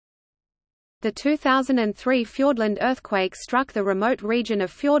The 2003 Fiordland earthquake struck the remote region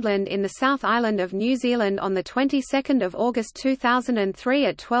of Fiordland in the South Island of New Zealand on the 22nd of August 2003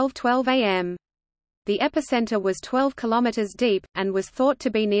 at 12:12 am. The epicenter was 12 kilometers deep, and was thought to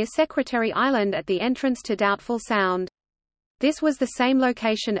be near Secretary Island at the entrance to Doubtful Sound. This was the same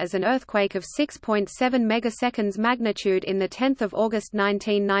location as an earthquake of 6.7 megaseconds magnitude in 10 August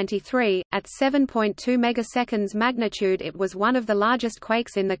 1993. At 7.2 megaseconds magnitude, it was one of the largest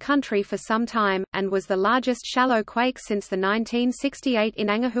quakes in the country for some time, and was the largest shallow quake since the 1968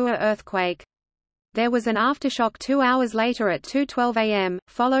 Inangahua earthquake. There was an aftershock 2 hours later at 2:12 am,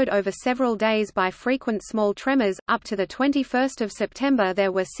 followed over several days by frequent small tremors. Up to 21 September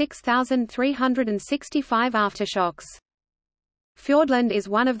there were 6,365 aftershocks. Fiordland is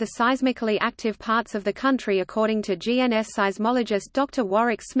one of the seismically active parts of the country according to GNS seismologist Dr.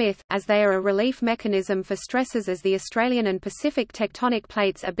 Warwick Smith, as they are a relief mechanism for stresses as the Australian and Pacific tectonic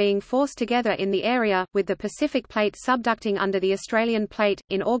plates are being forced together in the area, with the Pacific plate subducting under the Australian plate.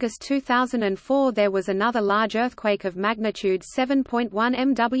 In August 2004 there was another large earthquake of magnitude 7.1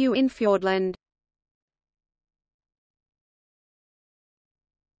 MW in Fiordland.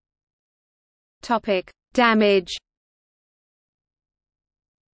 Damage.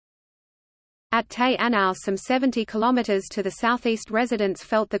 At Te Anau, some 70 km to the southeast, residents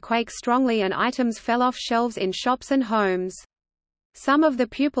felt the quake strongly and items fell off shelves in shops and homes. Some of the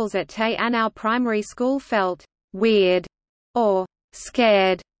pupils at Te Anau Primary School felt weird or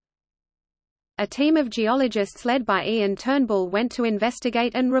scared. A team of geologists led by Ian Turnbull went to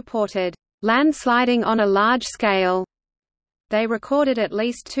investigate and reported landsliding on a large scale. They recorded at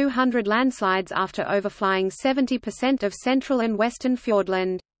least 200 landslides after overflying 70% of central and western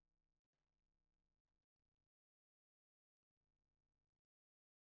Fiordland.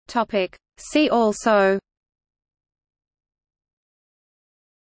 See also: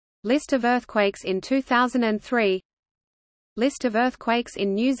 List of earthquakes in 2003, List of earthquakes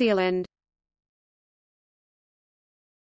in New Zealand.